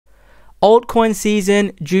Altcoin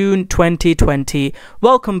season, June 2020.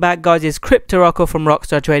 Welcome back, guys. It's Rocko from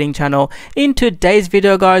Rockstar Trading Channel. In today's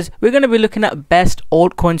video, guys, we're going to be looking at best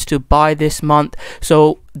altcoins to buy this month.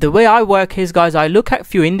 So the way I work is, guys, I look at a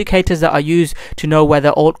few indicators that I use to know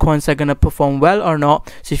whether altcoins are going to perform well or not.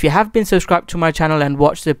 So if you have been subscribed to my channel and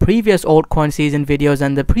watched the previous altcoin season videos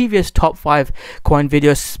and the previous top 5 coin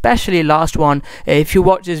videos, especially last one, if you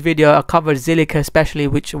watch this video, I covered Zilliqa especially,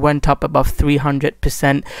 which went up above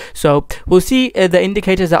 300%. So we'll see the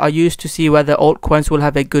indicators that I use to see whether altcoins will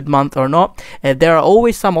have a good month or not. There are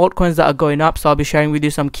always some altcoins that are going up, so I'll be sharing with you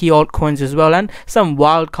some key altcoins as well, and some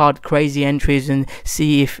wildcard crazy entries, and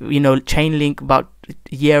see if, you know, Chainlink, about a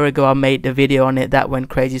year ago I made a video on it that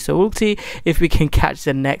went crazy, so we'll see if we can catch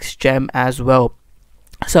the next gem as well.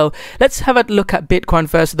 So let's have a look at Bitcoin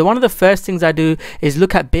first. One of the first things I do is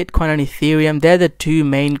look at Bitcoin and Ethereum. They're the two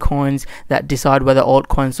main coins that decide whether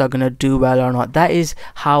altcoins are going to do well or not. That is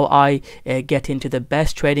how I get into the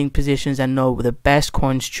best trading positions and know the best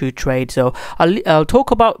coins to trade. So I'll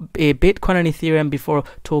talk about Bitcoin and Ethereum before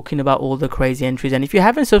talking about all the crazy entries. And if you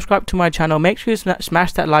haven't subscribed to my channel, make sure you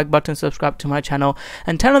smash that like button, subscribe to my channel,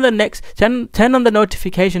 and turn on the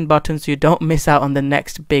notification button so you don't miss out on the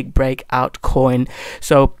next big breakout coin.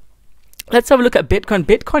 So let's have a look at Bitcoin.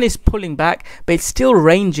 Bitcoin is pulling back, but it's still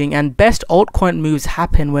ranging, and best altcoin moves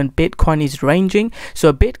happen when Bitcoin is ranging.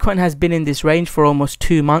 So Bitcoin has been in this range for almost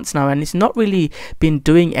 2 months now, and it's not really been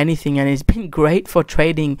doing anything, and it's been great for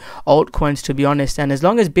trading altcoins, to be honest. And as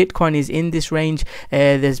long as Bitcoin is in this range,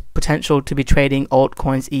 there's potential to be trading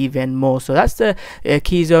altcoins even more. So that's the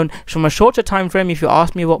key zone. From a shorter time frame, if you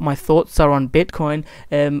ask me what my thoughts are on Bitcoin,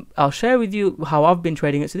 I'll share with you how I've been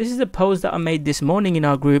trading it. So this is a post that I made this morning in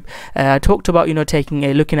our group. I talked about, you know,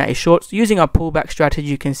 looking at a short, using our pullback strategy.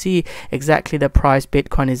 You can see exactly the price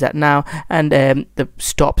Bitcoin is at now, and the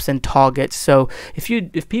stops and targets. So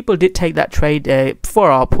if people did take that trade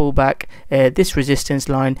for our pullback, this resistance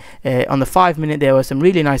line on the 5 minute, there were some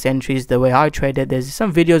really nice entries the way I traded. There's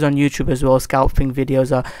some videos on YouTube as well, scalping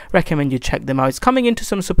videos. I recommend you check them out. It's coming into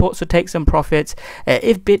some support, so take some profits.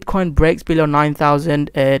 If Bitcoin breaks below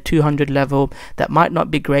 9,200 level, that might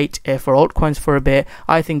not be great for altcoins for a bit.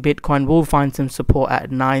 I think Bitcoin will find some support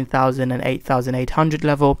at 9,000 and 8,800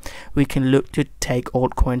 level. We can look to take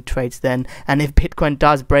altcoin trades then. And if Bitcoin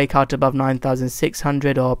does break out above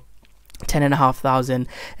 9,600 or 10,500,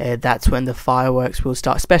 that's when the fireworks will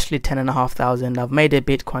start, especially 10,500. I've made a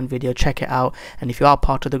Bitcoin video, check it out, and if you are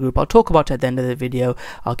part of the group, I'll talk about it at the end of the video.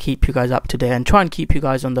 I'll keep you guys up to date and try and keep you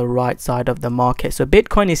guys on the right side of the market. So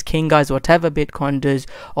Bitcoin is king, guys. Whatever Bitcoin does,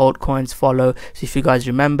 altcoins follow. So if you guys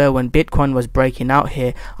remember, when Bitcoin was breaking out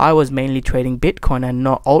here, I was mainly trading Bitcoin and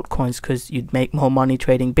not altcoins, because you'd make more money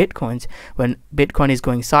trading Bitcoins. When Bitcoin is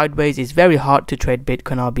going sideways, it's very hard to trade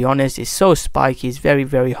Bitcoin, I'll be honest. It's so spiky, it's very,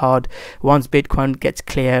 very hard. Once Bitcoin gets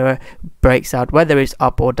clearer, breaks out, whether it's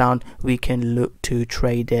up or down, we can look to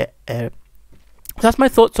trade it. That's my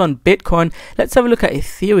thoughts on Bitcoin. Let's have a look at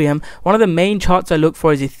Ethereum. One of the main charts I look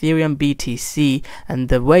for is Ethereum BTC, and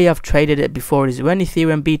the way I've traded it before is when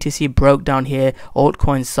Ethereum BTC broke down here,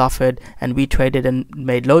 altcoins suffered, and we traded and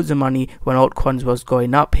made loads of money when altcoins was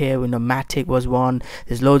going up here. When Matic was one,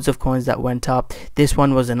 there's loads of coins that went up. This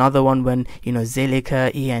one was another one when, you know,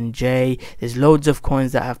 Zilliqa, ENJ, there's loads of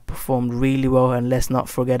coins that have performed really well. And let's not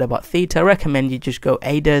forget about Theta. I recommend you just go.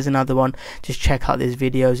 ADA is another one. Just check out these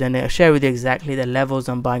videos, and I'll share with you exactly the levels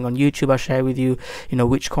I'm buying on YouTube. I'll share with you, you know,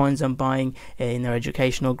 which coins I'm buying in our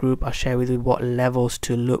educational group. I'll share with you what levels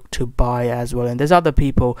to look to buy as well, and there's other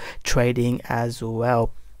people trading as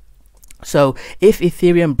well. So if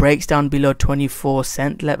Ethereum breaks down below 24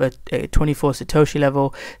 cent level, 24 Satoshi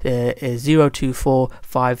level,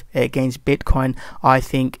 0.245 against Bitcoin, I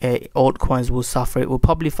think altcoins will suffer. It will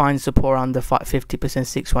probably find support around the 50%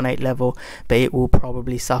 618 level, but it will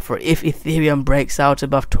probably suffer. If Ethereum breaks out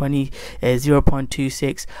above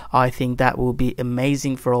 0.26, I think that will be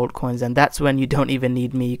amazing for altcoins, and that's when you don't even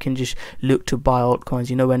need me. You can just look to buy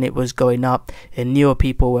altcoins. You know, when it was going up, newer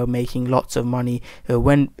people were making lots of money.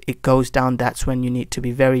 When it goes down, that's when you need to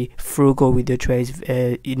be very frugal with your trades.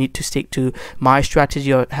 You need to stick to my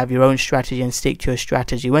strategy, or have your own strategy and stick to your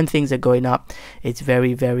strategy. When things are going up, it's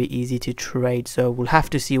very, very easy to trade. So we'll have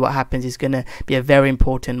to see what happens. It's going to be a very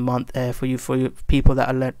important month for you people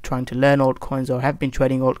that are trying to learn altcoins or have been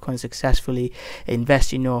trading altcoins successfully.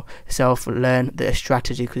 Invest in yourself, learn the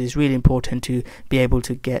strategy, because it's really important to be able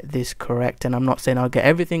to get this correct. And I'm not saying I'll get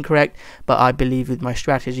everything correct, but I believe with my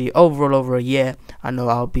strategy overall over a year, I know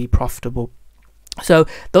I'll be profitable. So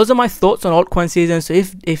those are my thoughts on altcoin season. So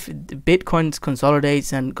if Bitcoin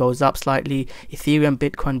consolidates and goes up slightly, Ethereum,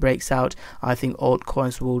 Bitcoin breaks out, I think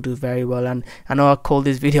altcoins will do very well. And I know I call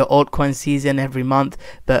this video altcoin season every month,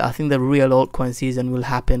 but I think the real altcoin season will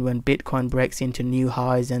happen when Bitcoin breaks into new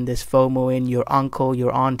highs and there's FOMO in. Your uncle,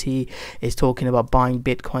 your auntie is talking about buying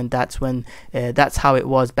Bitcoin. That's when that's how it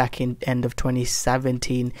was back in end of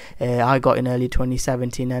 2017. I got in early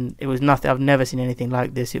 2017 and it was nothing. I've never seen anything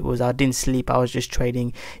like this. It was, I didn't sleep, I was just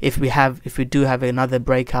trading. If we do have another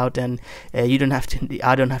breakout, and I don't have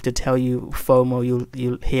to tell you, FOMO,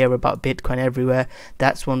 you'll hear about Bitcoin everywhere,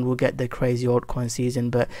 that's when we'll get the crazy altcoin season.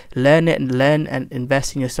 But learn and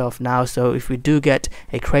invest in yourself now. So if we do get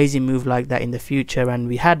a crazy move like that in the future, and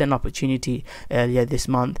we had an opportunity earlier this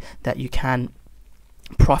month, that you can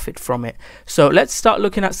profit from it. So let's start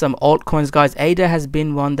looking at some altcoins, guys. ADA has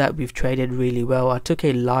been one that we've traded really well. I took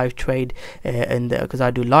a live trade because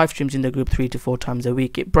I do live streams in the group 3 to 4 times a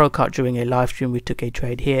week. It broke out during a live stream. We took a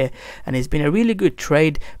trade here and it's been a really good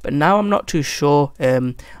trade, but now I'm not too sure.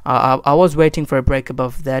 I was waiting for a break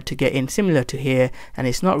above there to get in, similar to here, and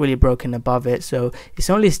it's not really broken above it, so it's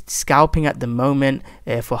only scalping at the moment.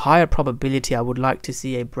 For higher probability, I would like to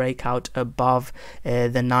see a breakout above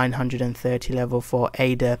the 930 level for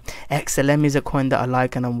ADA. XLM is a coin that I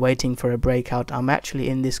like and I'm waiting for a breakout. I'm actually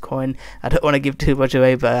in this coin. I don't want to give too much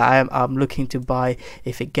away, but I'm looking to buy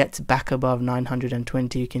if it gets back above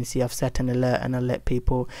 920. You can see I've set an alert and I'll let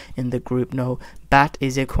people in the group know. BAT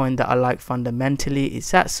is a coin that I like fundamentally.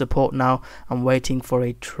 It's at support now. I'm waiting for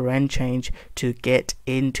a trend change to get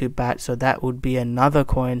into BAT, so that would be another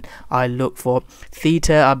coin I look for.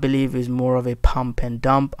 Theta, I believe, is more of a pump and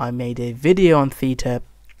dump. I made a video on Theta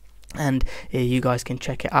and you guys can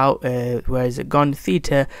check it out. Where is it gone?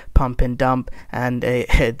 Theta, pump and dump, and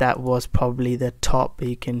that was probably the top.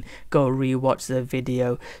 You can go rewatch the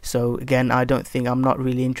video. So again, I'm not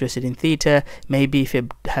really interested in Theta. Maybe if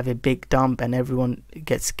it have a big dump and everyone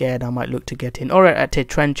gets scared, I might look to get in, or at a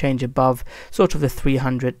trend change above sort of the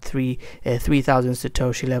 3,000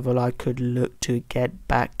 Satoshi level, I could look to get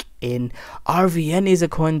back in. RVN is a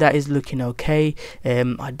coin that is looking okay.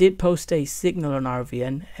 I did post a signal on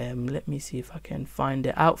RVN. Let me see if I can find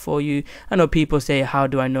it out for you. I know people say, how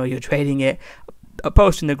do I know you're trading it? I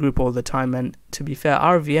post in the group all the time, and to be fair,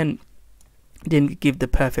 RVN didn't give the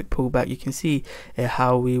perfect pullback. You can see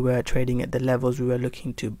how we were trading at the levels we were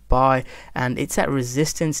looking to buy, and it's at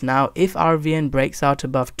resistance now. If RVN breaks out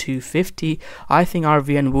above 250, I think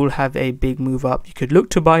RVN will have a big move up. You could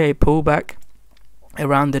look to buy a pullback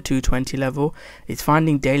around the 220 level. It's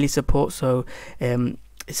finding daily support, so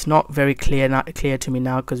it's not very clear to me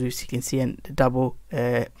now, because you can see a double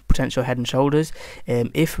potential head and shoulders.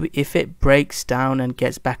 If it breaks down and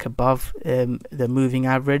gets back above the moving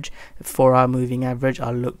average, 4-hour moving average,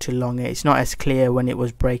 I'll look to long it. It's not as clear when it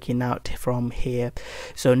was breaking out from here.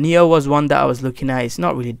 So Neo was one that I was looking at. It's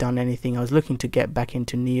not really done anything. I was looking to get back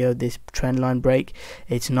into Neo. This trend line break,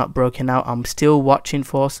 it's not broken out. I'm still watching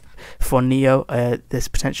for Neo. There's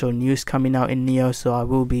potential news coming out in Neo, so I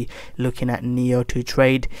will be looking at Neo to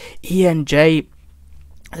trade. ENJ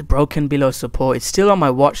broken below support. It's still on my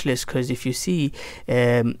watch list, because if you see,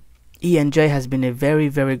 ENJ has been a very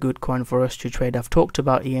good coin for us to trade. I've talked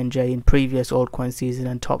about ENJ in previous altcoin season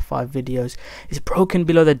and top 5 videos. It's broken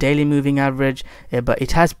below the daily moving average, but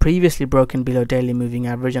it has previously broken below daily moving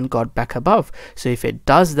average and got back above. So if it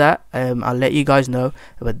does that, I'll let you guys know,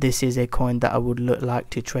 but this is a coin that I would like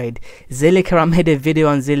to trade. Zilliqa, I made a video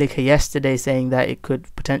on Zilliqa yesterday saying that it could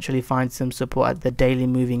potentially find some support at the daily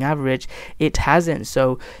moving average. It hasn't,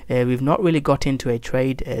 so we've not really got into a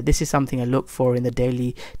trade. This is something I look for in the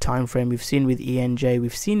daily time frame. We've seen with ENJ,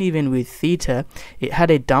 we've seen even with Theta, it had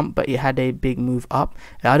a dump, but it had a big move up.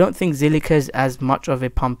 I don't think Zilliqa is as much of a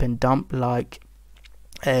pump and dump like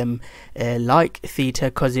Theta,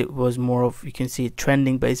 because it was more of, you can see it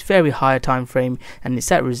trending, but it's very higher time frame and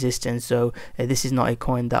it's at resistance. So this is not a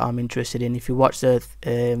coin that I'm interested in. If you watch the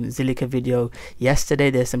Zilliqa video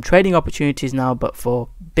yesterday, there's some trading opportunities now, but for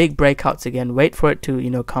big breakouts again, wait for it to,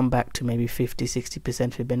 you know, come back to maybe 50-60%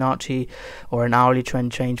 Fibonacci or an hourly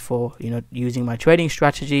trend change for, you know, using my trading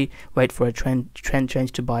strategy. Wait for a trend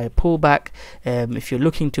change to buy a pullback. If you're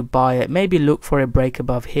looking to buy it, maybe look for a break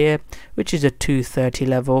above here, which is a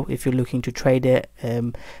 230 level. If you're looking to trade it,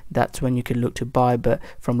 that's when you can look to buy. But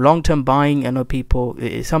from long-term buying, I know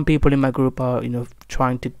some people in my group are, you know,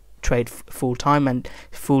 trying to trade full-time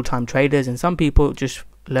traders, and some people just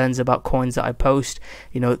learns about coins that I post,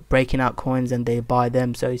 breaking out coins, and they buy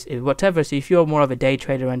them. So it's whatever. So if you're more of a day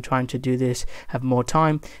trader and trying to do this, have more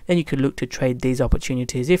time, then you could look to trade these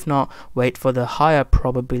opportunities. If not, wait for the higher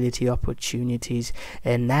probability opportunities.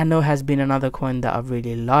 And Nano has been another coin that I've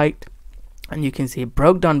really liked, and you can see it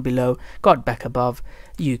broke down below, got back above.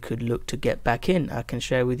 You could look to get back in. I can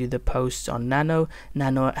share with you the posts on Nano.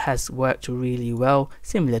 Nano has worked really well,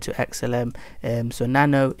 similar to XLM. So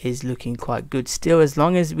Nano is looking quite good still, as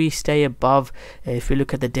long as we stay above. If we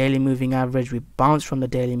look at the daily moving average, we bounce from the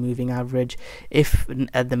daily moving average. If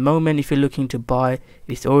at the moment, if you're looking to buy,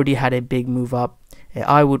 it's already had a big move up.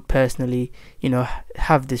 I would personally,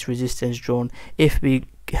 have this resistance drawn. If we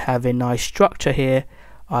have a nice structure here,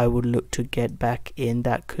 I would look to get back in.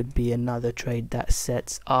 That could be another trade that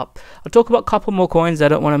sets up. I'll talk about a couple more coins. I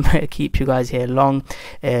don't want to keep you guys here long.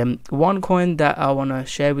 One coin that I want to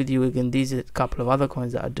share with you, again, these are a couple of other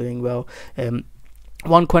coins that are doing well.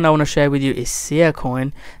 One coin I want to share with you is Seer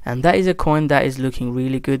coin, and that is a coin that is looking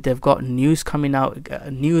really good. They've got news coming out,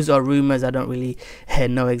 news or rumors, I don't really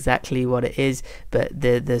know exactly what it is, but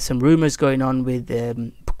there's some rumors going on with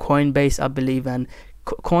Coinbase, I believe, and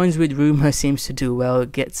coins with rumor seems to do well,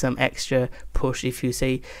 get some extra push. If you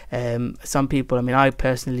say some people, I mean, I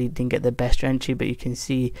personally didn't get the best entry, but you can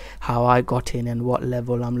see how I got in and what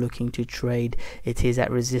level I'm looking to trade. It is at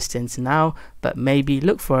resistance now, but maybe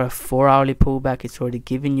look for a 4-hourly pullback. It's already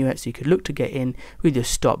given you it, so you could look to get in with your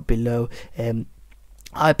stop below.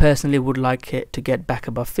 I personally would like it to get back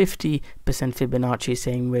above 50% Fibonacci,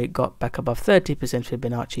 saying we got back above 30%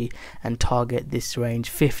 Fibonacci, and target this range.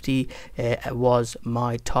 50 was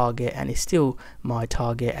my target, and it's still my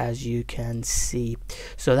target, as you can see.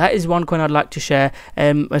 So that is one coin I'd like to share.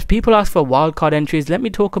 As people ask for wildcard entries, let me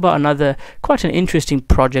talk about another quite an interesting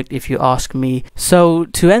project, if you ask me. So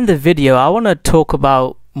to end the video, I want to talk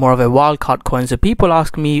about more of a wildcard coin. So people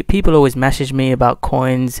always message me about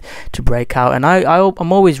coins to break out, and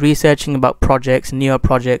I'm always researching about projects, newer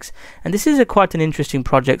projects, and this is quite an interesting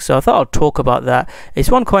project, so I thought I'll talk about that. It's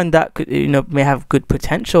one coin that could, may have good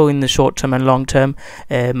potential in the short term and long term.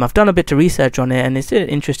 I've done a bit of research on it, and it's an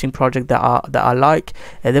interesting project that I like.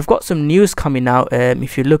 They've got some news coming out.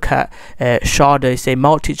 If you look at Shardr, it's a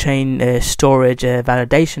multi-chain storage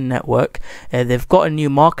validation network. They've got a new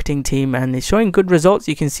marketing team, and it's showing good results.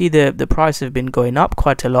 You can see the price have been going up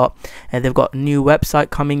quite a lot, and they've got a new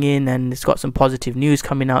website coming in, and it's got some positive news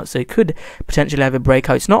coming out, so it could potentially have a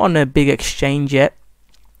breakout. It's not on a big exchange yet,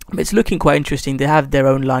 but it's looking quite interesting. They have their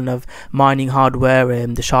own line of mining hardware,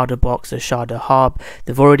 the Shardr box, the Shardr hub.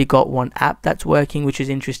 They've already got one app that's working, which is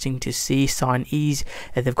interesting to see, Sign Ease.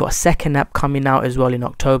 They've got a second app coming out as well in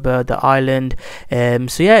October, the Island.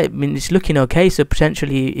 So yeah, I mean, it's looking okay. So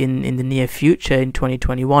potentially in the near future, in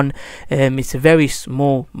 2021, it's a very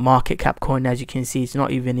small market cap coin, as you can see. It's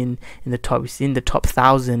not even in the top. It's in the top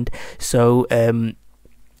 1,000. So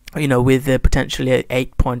with potentially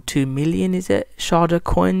 8.2 million, is it, Shardr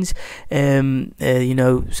coins,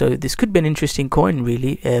 so this could be an interesting coin,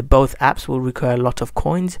 really. Both apps will require a lot of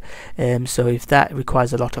coins, so if that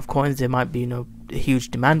requires a lot of coins, there might be a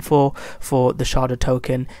huge demand for the Shardr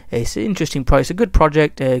token. It's an interesting price, a good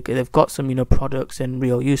project. They've got some products and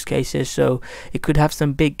real use cases, so it could have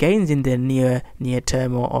some big gains in the near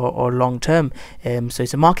term or long term. So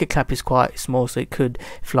its market cap is quite small, so it could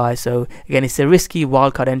fly. So again, it's a risky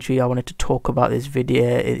wildcard entry. I wanted to talk about this video.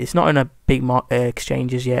 It's not in a big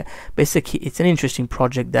exchanges yet, but it's an interesting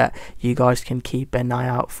project that you guys can keep an eye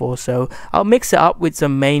out for. So I'll mix it up with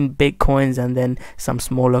some main big coins and then some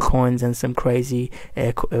smaller coins and some crazy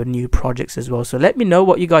new projects as well. So let me know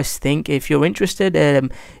what you guys think. If you're interested,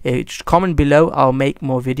 comment below. I'll make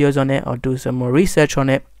more videos on it. I'll do some more research on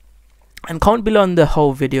it, and comment below on the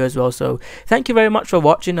whole video as well. So thank you very much for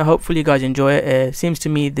watching. Hopefully you guys enjoy it. Seems to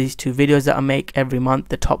me these two videos that I make every month,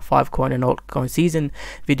 the top 5 coin and altcoin season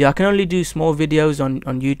video, I can only do small videos on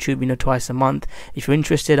YouTube, twice a month. If you're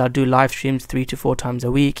interested, I'll do live streams 3 to 4 times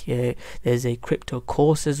a week. There's a crypto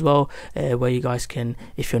course as well, where you guys can,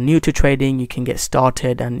 if you're new to trading, you can get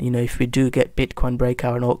started. And if we do get Bitcoin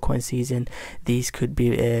breakout and altcoin season, these could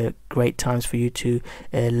be great times for you to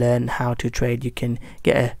learn how to trade. You can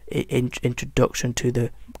get a introduction to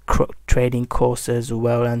the trading course as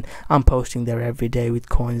well, and I'm posting there every day with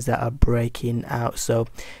coins that are breaking out. So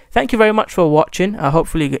thank you very much for watching.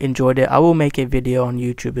 Hopefully you enjoyed it. I will make a video on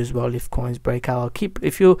YouTube as well if coins break out.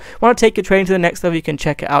 If you want to take your trading to the next level, you can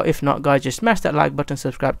check it out. If not, guys, just smash that like button,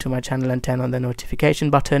 subscribe to my channel, and turn on the notification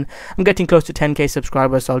button. I'm getting close to 10k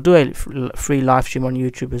subscribers, so I'll do a free live stream on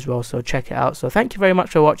YouTube as well, so check it out. So thank you very much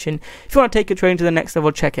for watching. If you want to take your trading to the next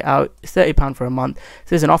level, check it out. It's £30 for a month. So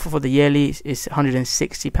there's an offer for the yearly. It's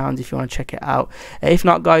 £160 if you want to check it out. If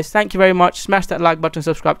not, guys, thank you very much. Smash that like button,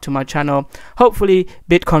 subscribe to my channel. Hopefully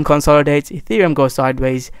Bitcoin consolidates, Ethereum goes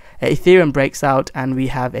sideways, Ethereum breaks out, and we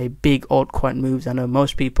have a big altcoin moves. I know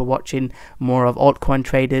most people watching more of altcoin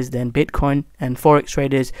traders than Bitcoin and forex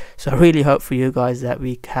traders, so I really hope for you guys that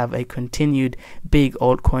we have a continued big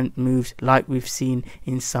altcoin moves like we've seen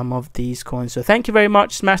in some of these coins. So thank you very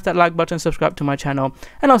much. Smash that like button, subscribe to my channel,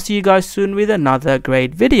 and I'll see you guys soon with another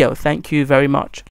great video. Thank you very much.